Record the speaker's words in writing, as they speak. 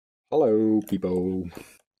Hello people,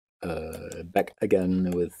 back again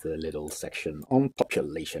with a little section on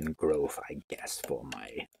population growth, I guess, for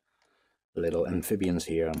my little amphibians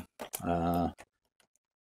here.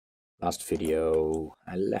 Last video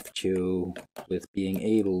I left you with being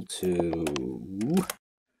able to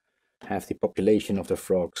have the population of the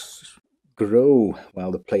frogs grow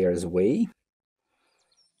while the player is away.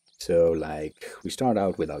 So like we start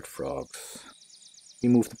out without frogs, we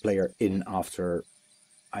move the player in after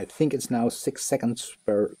I think it's now 6 seconds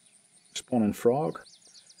per spawning frog.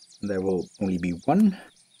 There will only be one,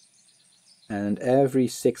 and every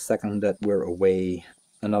 6 seconds that we're away,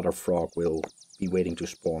 another frog will be waiting to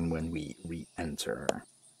spawn when we re-enter.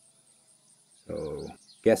 So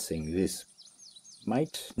guessing this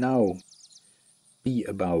might now be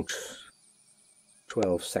about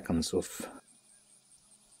 12 seconds of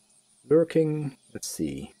lurking. Let's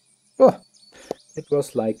see. Oh, it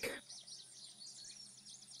was like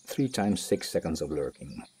 3 times 6 seconds of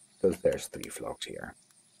lurking, because there's 3 frogs here.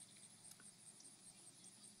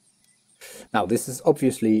 Now this is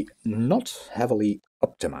obviously not heavily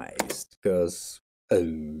optimized, because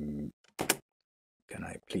can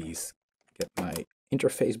I please get my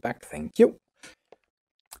interface back? Thank you.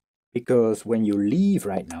 Because when you leave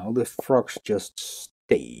right now, the frogs just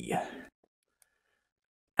stay,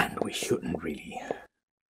 and we shouldn't really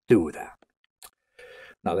do that.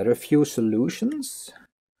 Now there are a few solutions.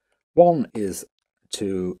 One is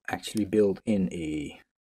to actually build in a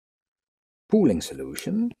pooling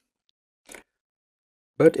solution.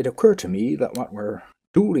 But it occurred to me that what we're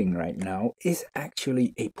doing right now is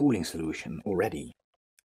actually a pooling solution already.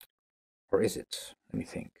 Or is it? Let me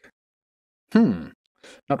think.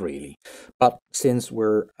 Not really. But since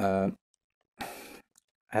we're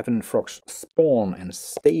having frogs spawn and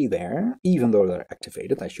stay there, even though they're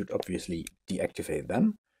activated, I should obviously deactivate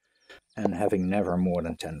them. And having never more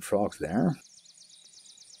than 10 frogs there.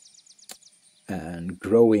 And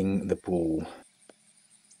growing the pool.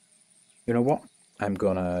 You know what? I'm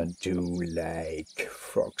gonna do like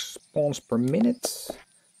frog spawns per minute.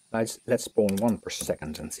 Let's spawn 1 per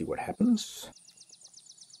second and see what happens.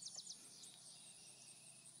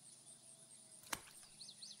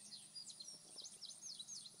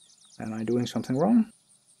 Am I doing something wrong?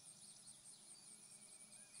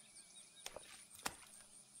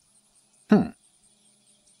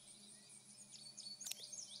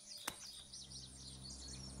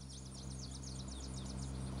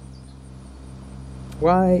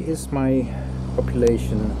 Why is my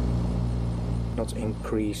population not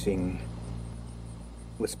increasing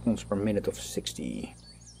with spawns per minute of 60?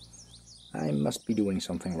 I must be doing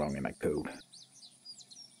something wrong in my code.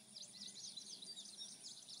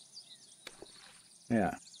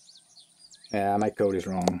 Yeah, my code is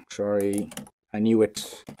wrong. Sorry, I knew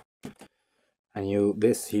it. I knew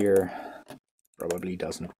this here probably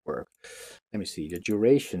doesn't work. Let me see, the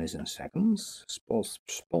duration is in seconds.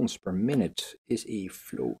 Spawns per minute is a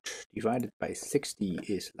float. Divided by 60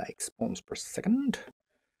 is like spawns per second.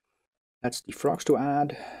 That's the frogs to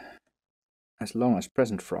add. As long as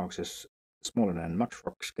present frogs is smaller than max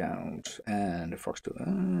frogs count. And the frogs to...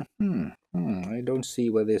 I don't see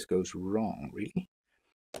where this goes wrong, really.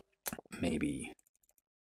 Maybe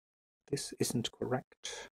this isn't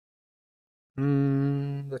correct.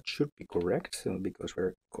 That should be correct, because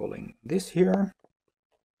we're calling this here.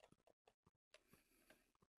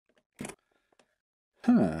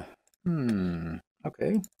 Okay.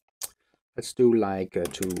 Let's do like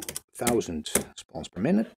 2000 spawns per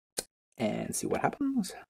minute and see what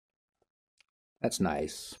happens. That's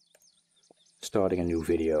nice. Starting a new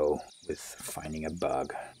video with finding a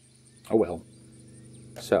bug. Oh well.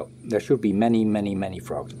 So, there should be many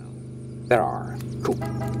frogs now. There are. Cool.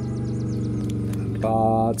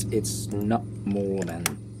 But it's not more than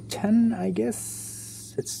 10, I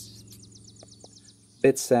guess. It's a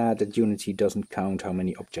bit sad that Unity doesn't count how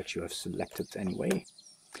many objects you have selected anyway.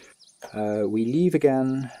 We leave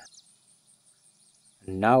again.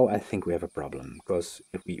 Now I think we have a problem, because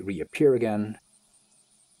if we reappear again...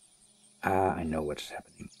 I know what's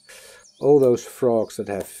happening. All those frogs that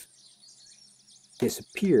have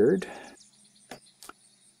disappeared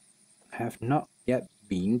have not yet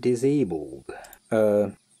been disabled.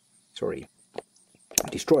 Sorry,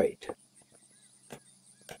 destroyed.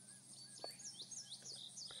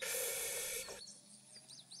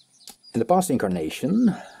 In the past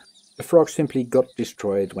incarnation, the frog simply got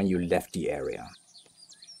destroyed when you left the area.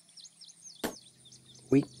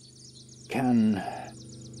 We can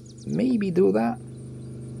maybe do that.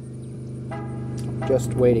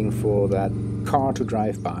 Just waiting for that car to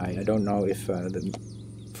drive by. I don't know if the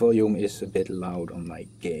volume is a bit loud on my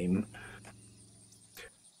game.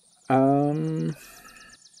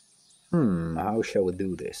 How shall we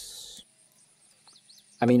do this?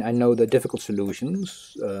 I mean, I know the difficult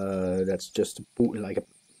solutions. That's just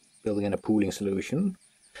building in a pooling solution,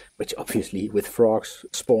 which obviously with frogs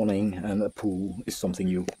spawning and a pool is something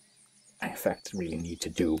you in fact really need to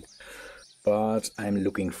do. But I'm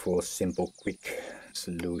looking for simple, quick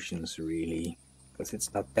solutions really, because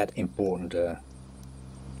it's not that important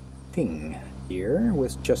thing here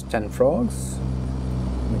with just 10 frogs.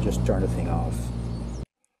 Let me just turn the thing off.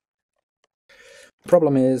 The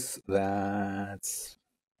problem is that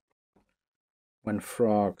when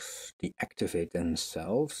frogs deactivate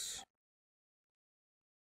themselves,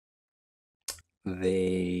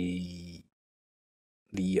 the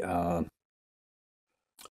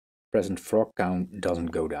present frog count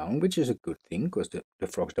doesn't go down, which is a good thing because the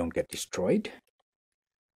frogs don't get destroyed.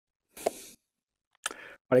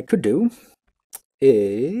 What I could do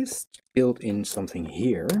is build in something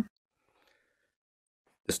here.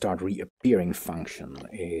 The start reappearing function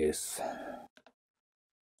is,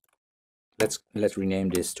 let's rename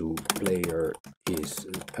this to player is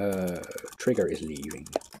trigger is leaving.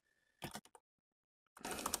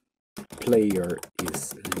 Player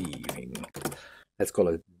is leaving. Let's call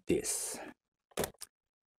it this.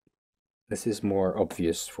 This is more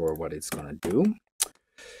obvious for what it's gonna do.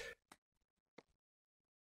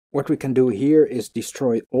 What we can do here is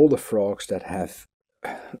destroy all the frogs that have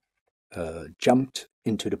jumped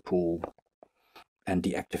into the pool and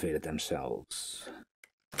deactivated themselves.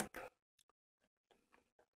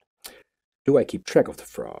 Do I keep track of the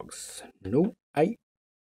frogs? No, I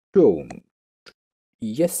don't.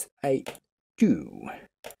 Yes, I do.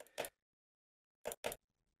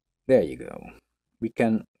 There you go. We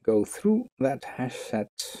can go through that hash set.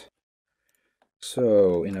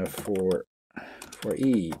 So in a for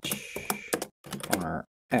each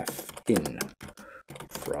rf in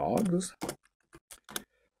frogs,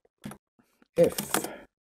 if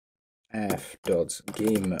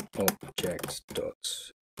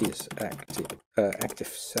f.gameObject.is active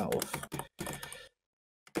self,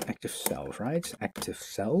 right? Active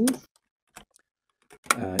self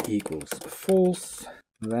equals false,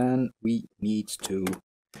 then we need to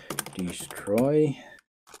destroy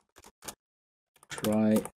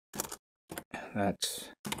that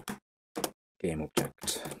game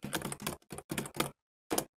object.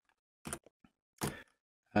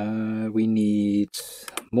 We need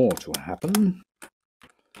more to happen.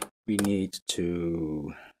 We need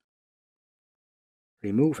to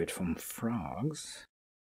remove it from frogs,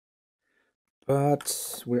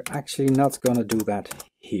 but we're actually not going to do that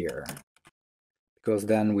here, because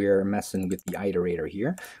then we're messing with the iterator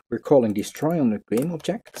here. We're calling destroy on the game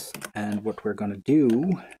object, and what we're going to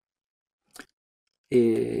do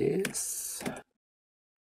is,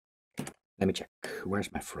 let me check,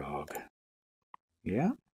 where's my frog?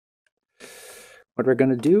 Yeah. What we're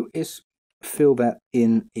going to do is fill that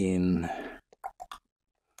in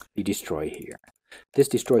the destroy here. This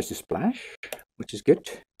destroys the splash, which is good,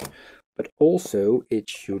 but also it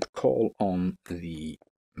should call on the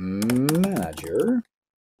manager,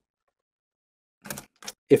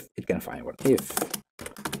 if it can find one. If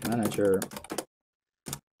manager,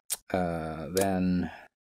 then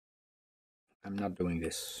I'm not doing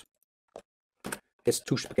this. It's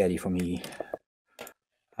too spaghetti for me.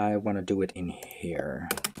 I want to do it in here.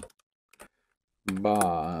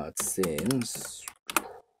 But since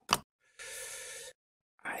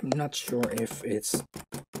I'm not sure if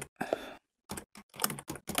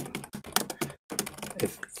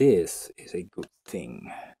this is a good thing.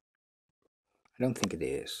 I don't think it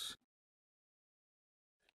is,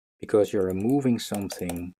 because you're removing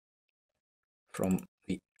something from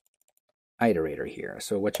the iterator here.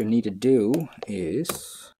 So what you need to do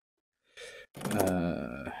is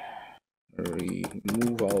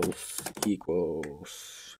removals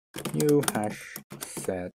equals new hash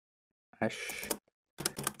set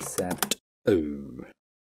O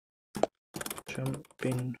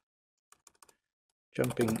jumping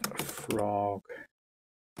frog.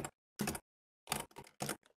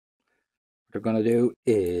 What we're gonna do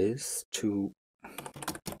is to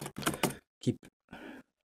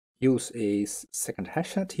use a second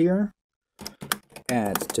hash set here,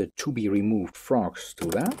 add the to be removed frogs to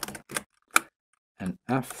that, and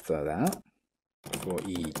after that, for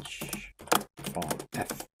each frog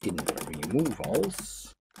f in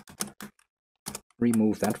removals,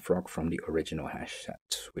 remove that frog from the original hash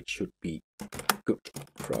set, which should be good.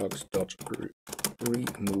 Frogs dot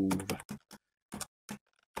remove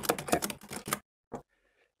f,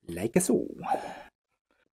 like so.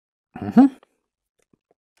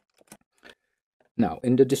 Now,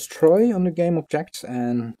 in the destroy on the game objects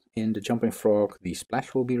and in the jumping frog, the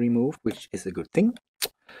splash will be removed, which is a good thing.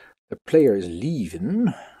 The player is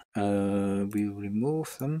leaving. We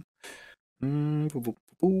remove them.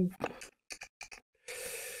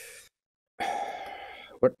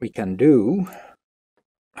 What we can do,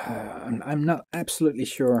 I'm not absolutely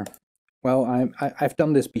sure. Well, I've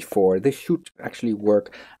done this before. This should actually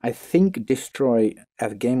work. I think destroy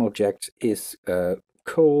as game object is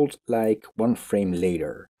called like 1 frame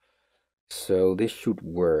later. So this should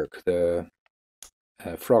work. The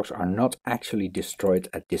frogs are not actually destroyed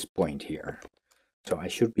at this point here. So I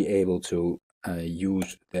should be able to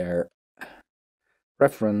use their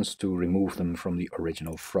reference to remove them from the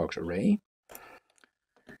original frogs array.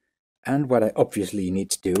 And what I obviously need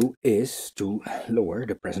to do is to lower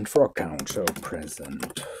the present frog count. So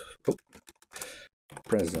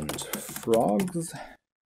present frogs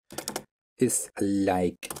is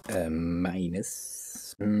like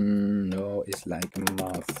minus, no, it's like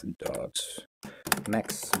math dot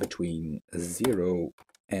max between 0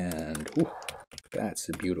 and, that's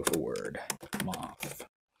a beautiful word, math,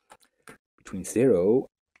 between 0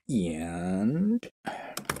 and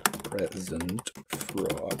present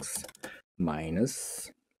frogs minus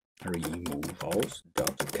removals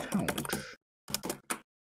dot count.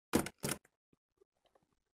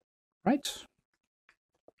 Right?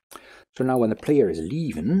 So now when the player is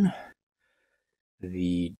leaving,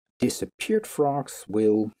 the disappeared frogs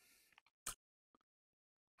will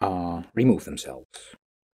remove themselves,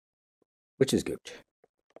 which is good.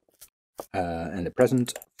 And the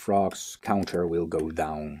present frogs counter will go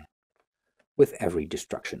down with every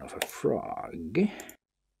destruction of a frog.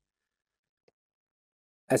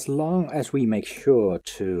 As long as we make sure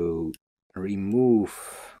to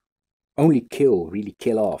remove, only really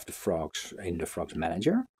kill off the frogs in the frogs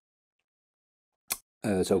manager.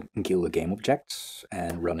 So kill the game objects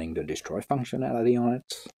and running the destroy functionality on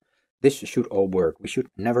it. This should all work. We should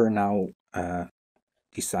never now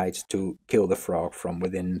decide to kill the frog from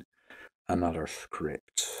within another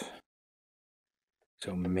script.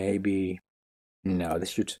 So maybe, no, this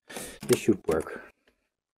should work.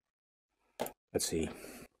 Let's see.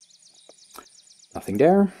 Nothing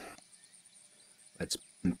there. Let's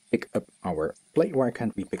pick up our player. Why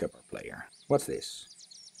can't we pick up our player? What's this?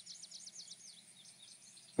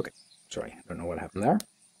 Okay, sorry, I don't know what happened there.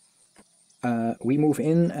 We move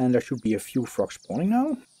in and there should be a few frogs spawning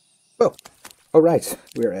now. Oh, all right,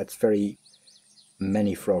 we're at very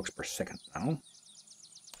many frogs per second now.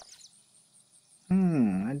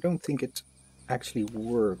 I don't think it actually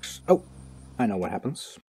works. Oh, I know what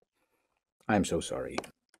happens. I'm so sorry.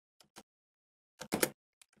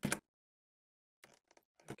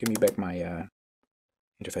 Give me back my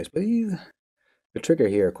interface, please. The trigger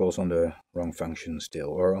here calls on the wrong function still,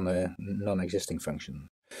 or on a non-existing function.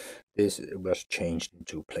 This was changed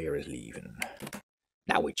into player is leaving.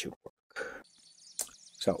 Now it should work.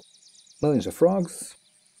 So, millions of frogs.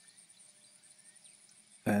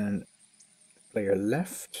 And player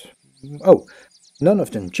left. Oh, none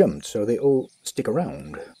of them jumped, so they all stick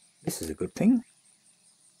around. This is a good thing.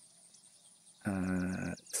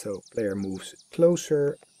 So player moves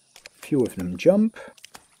closer, few of them jump,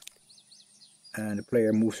 and the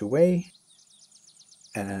player moves away,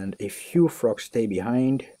 and a few frogs stay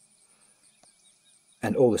behind,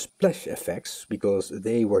 and all the splash effects, because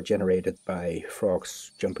they were generated by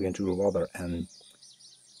frogs jumping into the water and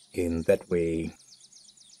in that way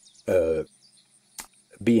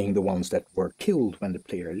being the ones that were killed when the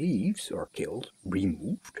player leaves, or killed,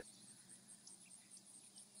 removed.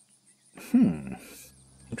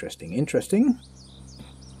 Interesting.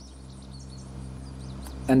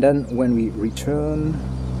 And then when we return,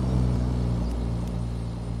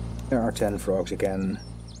 there are 10 frogs again.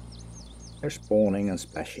 They're spawning and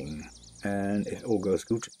splashing. And if all goes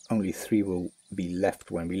good, only 3 will be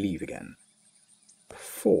left when we leave again.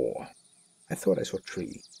 4. I thought I saw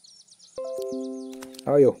 3.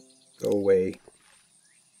 How are you? Go away.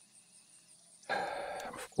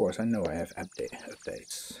 Of course, I know I have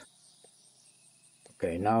updates.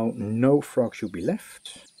 Okay, now no frog should be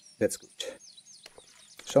left. That's good.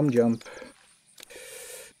 Some jump.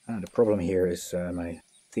 The problem here is my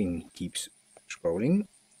thing keeps scrolling.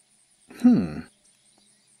 It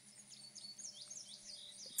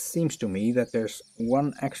seems to me that there's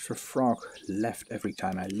 1 extra frog left every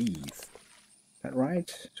time I leave. Is that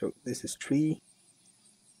right? So this is 3.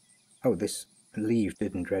 Oh, this leave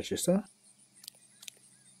didn't register.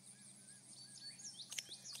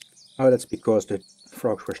 Oh, that's because the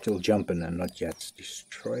frogs were still jumping and not yet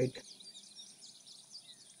destroyed.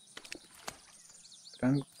 But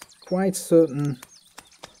I'm quite certain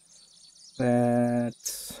that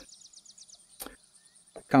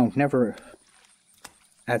count never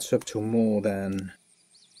adds up to more than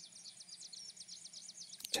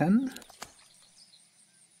 10.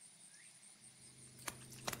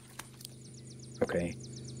 Okay,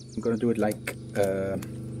 I'm gonna do it like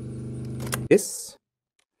this.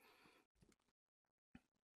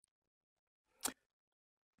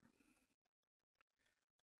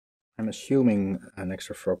 I'm assuming an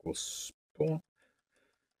extra frog will spawn.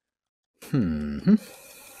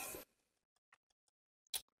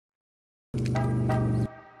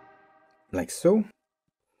 Like so.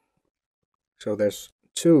 So there's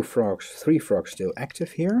 3 frogs still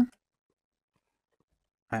active here.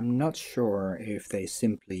 I'm not sure if they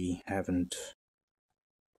simply haven't.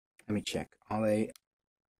 Let me check. Are they?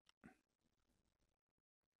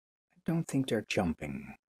 I don't think they're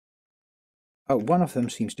jumping. Oh, one of them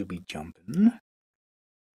seems to be jumping.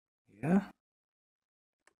 Yeah.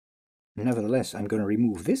 Nevertheless, I'm going to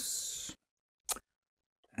remove this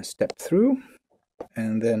and step through,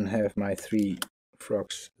 and then have my 3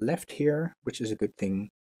 frogs left here, which is a good thing,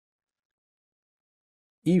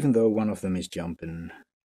 even though one of them is jumping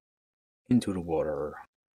into the water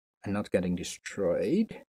and not getting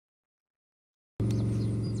destroyed,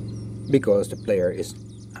 because the player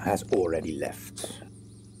has already left.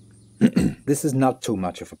 This is not too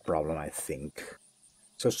much of a problem, I think.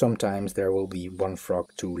 So sometimes there will be 1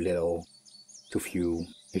 frog too little, too few,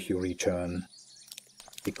 if you return,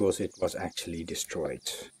 because it was actually destroyed.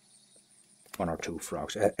 1 or 2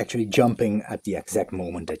 frogs actually jumping at the exact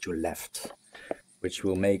moment that you left, which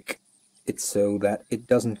will make it so that it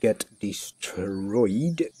doesn't get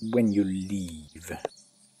destroyed when you leave.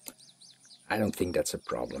 I don't think that's a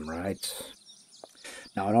problem, right?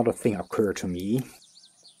 Now, another thing occurred to me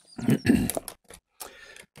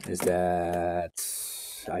is that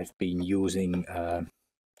I've been using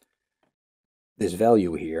this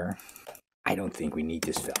value here. I don't think we need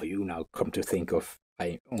this value. Now, come to think of,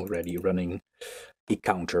 I'm already running a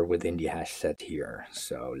counter within the hash set here.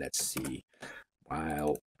 So let's see.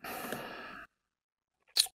 While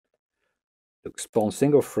the spawn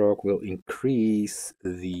single frog will increase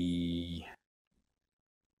the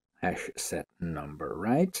hash set number,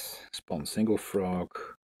 right? Spawn single frog.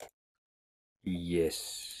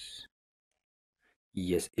 Yes.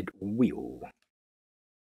 Yes, it will.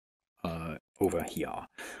 Over here.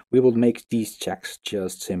 We will make these checks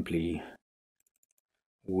just simply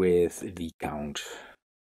with the count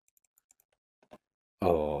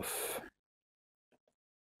of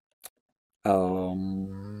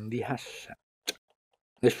the hash set.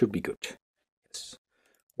 This should be good. Yes.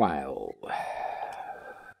 While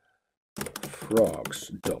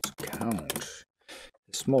frogs.count is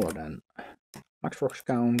smaller than max frogs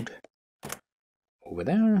count over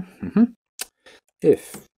there.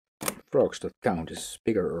 If frogs.count is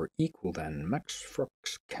bigger or equal than max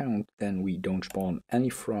frogs count, then we don't spawn any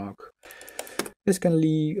frog. This can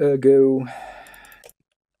go.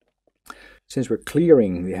 Since we're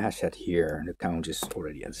clearing the hash set here, the count is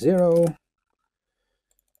already at 0.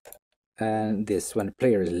 And this, when the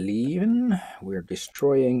player is leaving, we're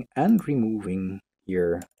destroying and removing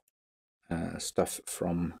here stuff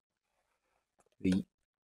from the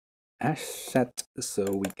hash set,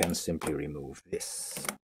 so we can simply remove this.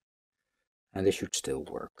 And this should still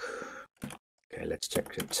work. Okay, let's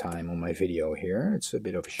check the time on my video here. It's a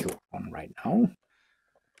bit of a short one right now.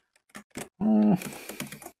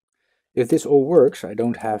 If this all works, I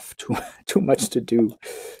don't have too much to do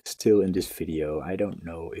still in this video. I don't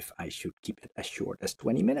know if I should keep it as short as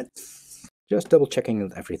 20 minutes. Just double checking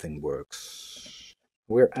that everything works.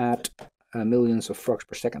 We're at millions of frogs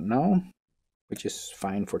per second now, which is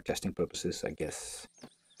fine for testing purposes, I guess.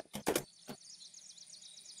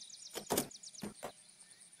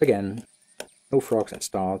 Again, no frogs at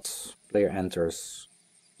starts. Player enters,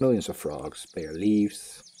 millions of frogs. Player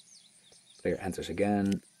leaves. Player enters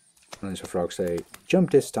again. Millions of frogs say, jump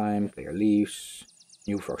this time. Player leaves.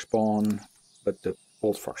 New frog spawn, but the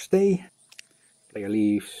old frogs stay. Player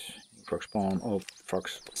leaves. New frog spawn. Old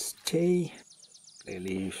frogs stay. Player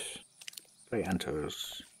leaves. Player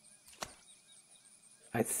enters.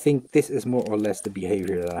 I think this is more or less the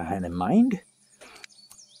behavior that I had in mind.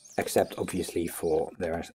 Except obviously for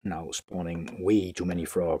there are now spawning way too many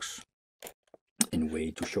frogs in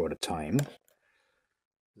way too short a time.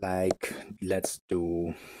 Like, let's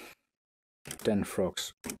do 10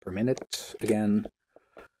 frogs per minute again.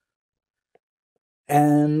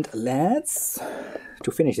 And let's,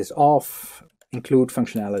 to finish this off, include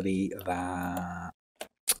functionality that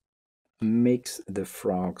makes the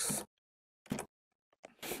frogs...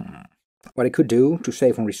 What I could do to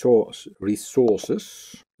save on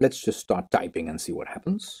resources, let's just start typing and see what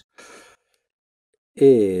happens,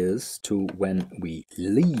 is to when we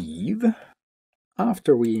leave,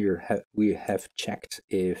 after we have checked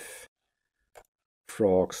if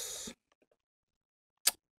frogs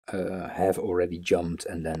have already jumped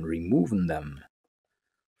and then removing them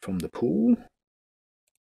from the pool,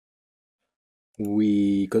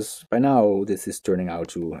 because by now this is turning out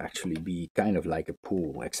to actually be kind of like a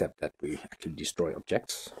pool, except that we actually destroy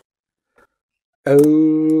objects.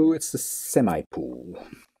 Oh, it's a semi-pool,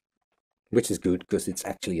 which is good because it's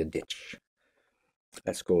actually a ditch.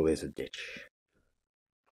 Let's call this a ditch.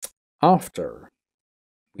 After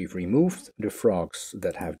we've removed the frogs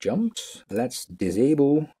that have jumped, let's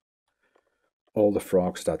disable all the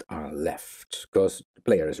frogs that are left, because the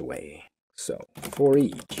player is away. So for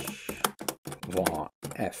each var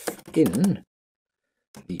f in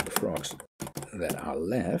the frogs that are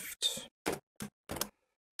left,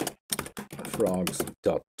 frogs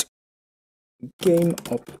dot game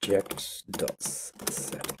objects dot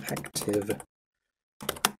set active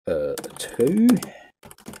 2,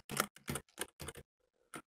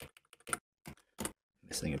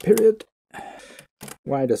 missing a period.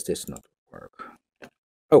 Why does this not work?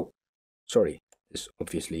 Oh, sorry, this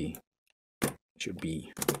obviously should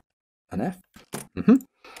be an F.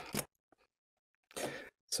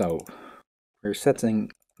 So we're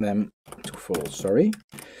setting them to false, sorry.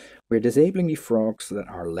 We're disabling the frogs that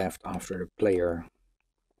are left after the player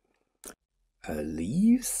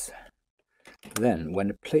leaves. Then when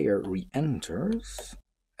the player re-enters,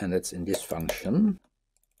 and that's in this function,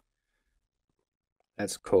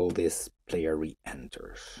 let's call this player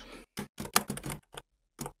re-enters.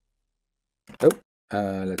 Oh,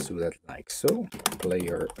 let's do that like so.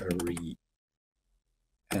 Player re-enters.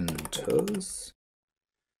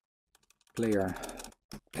 Player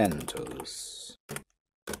enters.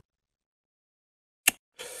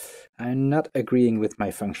 I'm not agreeing with my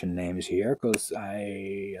function names here, because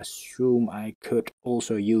I assume I could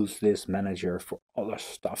also use this manager for other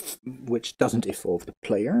stuff, which doesn't involve the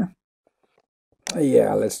player.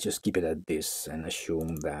 Yeah, let's just keep it at this and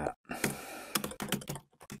assume that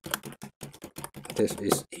this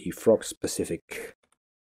is a frog-specific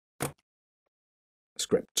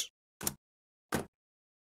script.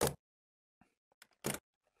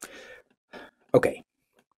 Okay.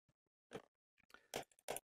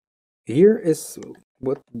 Here is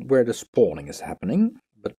where the spawning is happening,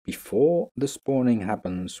 but before the spawning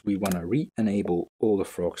happens, we want to re-enable all the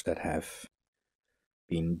frogs that have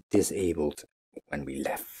been disabled when we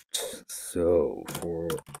left. So for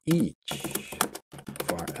each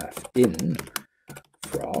varf in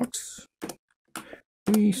frogs,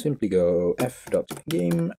 we simply go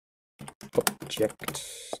f.game object.set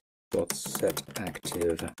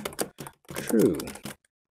active true.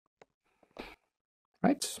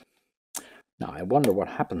 Right? Now I wonder what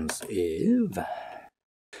happens if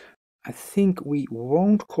I think we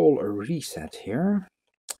won't call a reset here.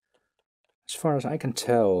 As far as I can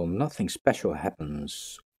tell, nothing special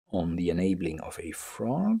happens on the enabling of a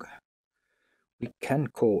frog. We can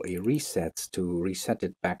call a reset to reset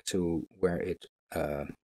it back to where it, so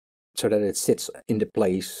that it sits in the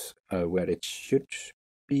place where it should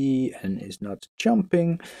be and is not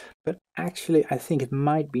jumping. But actually, I think it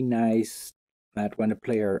might be nice that when a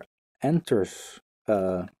player enters,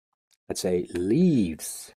 let's say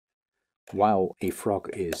leaves while a frog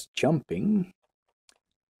is jumping,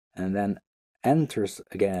 and then enters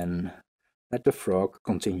again, that the frog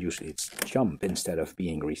continues its jump instead of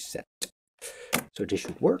being reset. So this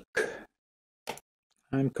should work.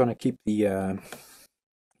 I'm gonna keep the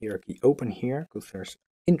hierarchy open here because there's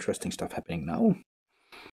interesting stuff happening now.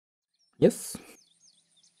 Yes.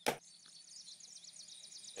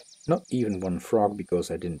 Not even one frog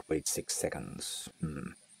because I didn't wait 6 seconds.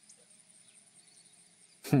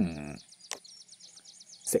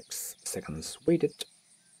 6 seconds waited.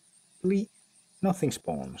 Nothing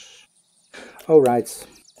spawns. Oh, right.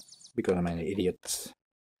 Because I'm an idiot.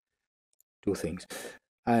 Two things.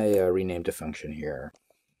 I renamed the function here.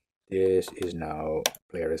 This is now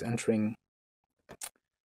player is entering.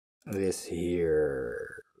 This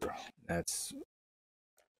here, let's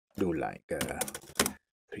do like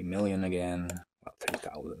 3 million again. Well,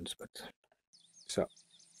 3,000, but so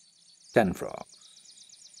 10 frogs.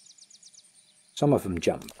 Some of them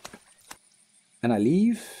jump, and I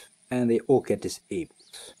leave, and they all get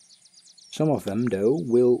disabled. Some of them, though,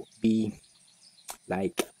 will be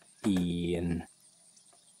like in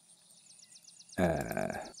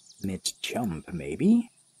mid-jump, maybe.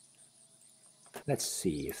 Let's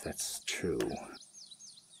see if that's true.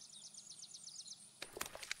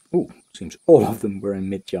 Ooh, seems all of them were in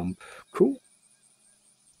mid-jump. Cool.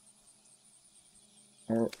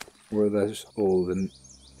 Or were those all the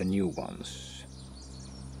new ones?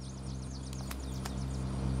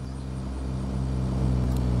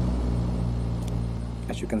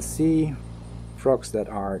 As you can see, frogs that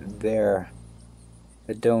are there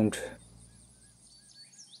that don't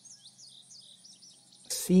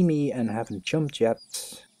see me and haven't jumped yet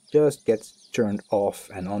just gets turned off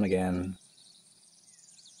and on again.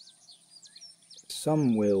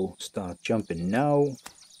 Some will start jumping now.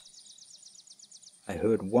 I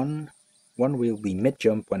heard one will be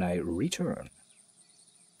mid-jump when I return.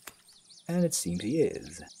 And it seems he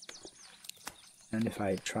is. And if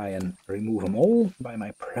I try and remove them all by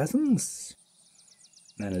my presence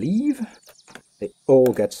and leave, they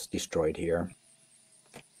all get destroyed here.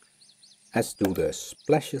 As do the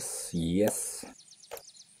splashes, yes.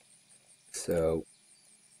 So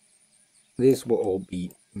this will all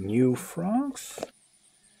be new frogs.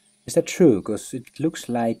 Is that true? Because it looks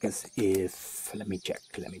like as if... Let me check.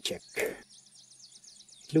 It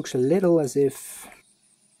looks a little as if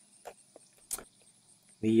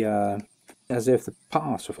the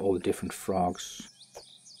paths of all the different frogs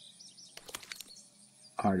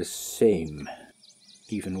are the same,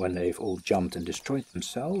 even when they've all jumped and destroyed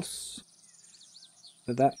themselves.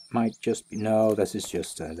 But that might just be... No, that's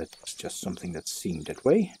just something that seemed that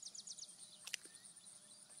way.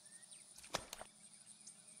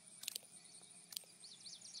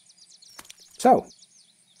 So,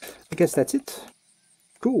 I guess that's it.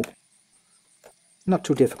 Cool. Not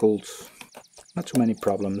too difficult. Not too many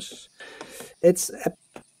problems. It's a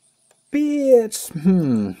bit...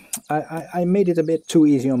 I made it a bit too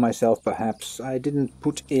easy on myself, perhaps. I didn't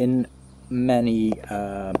put in many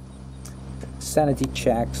sanity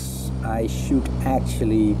checks. I should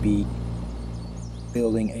actually be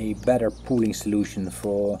building a better pooling solution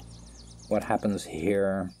for what happens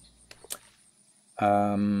here.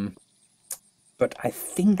 But I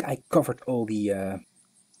think I covered all the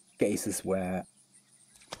cases where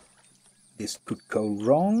this could go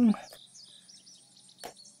wrong.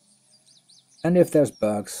 And if there's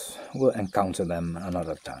bugs, we'll encounter them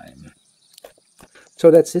another time. So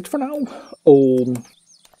that's it for now.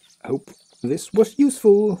 I hope this was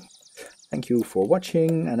useful. Thank you for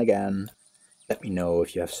watching, and again, let me know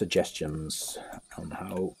if you have suggestions on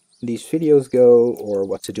how these videos go, or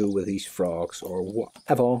what to do with these frogs, or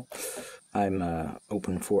whatever. I'm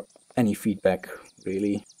open for any feedback,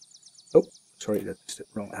 really. Oh, sorry, that's the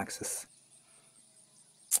wrong axis.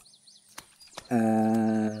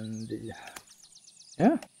 And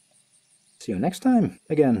yeah, see you next time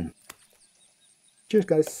again. Cheers,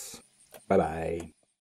 guys. Bye-bye.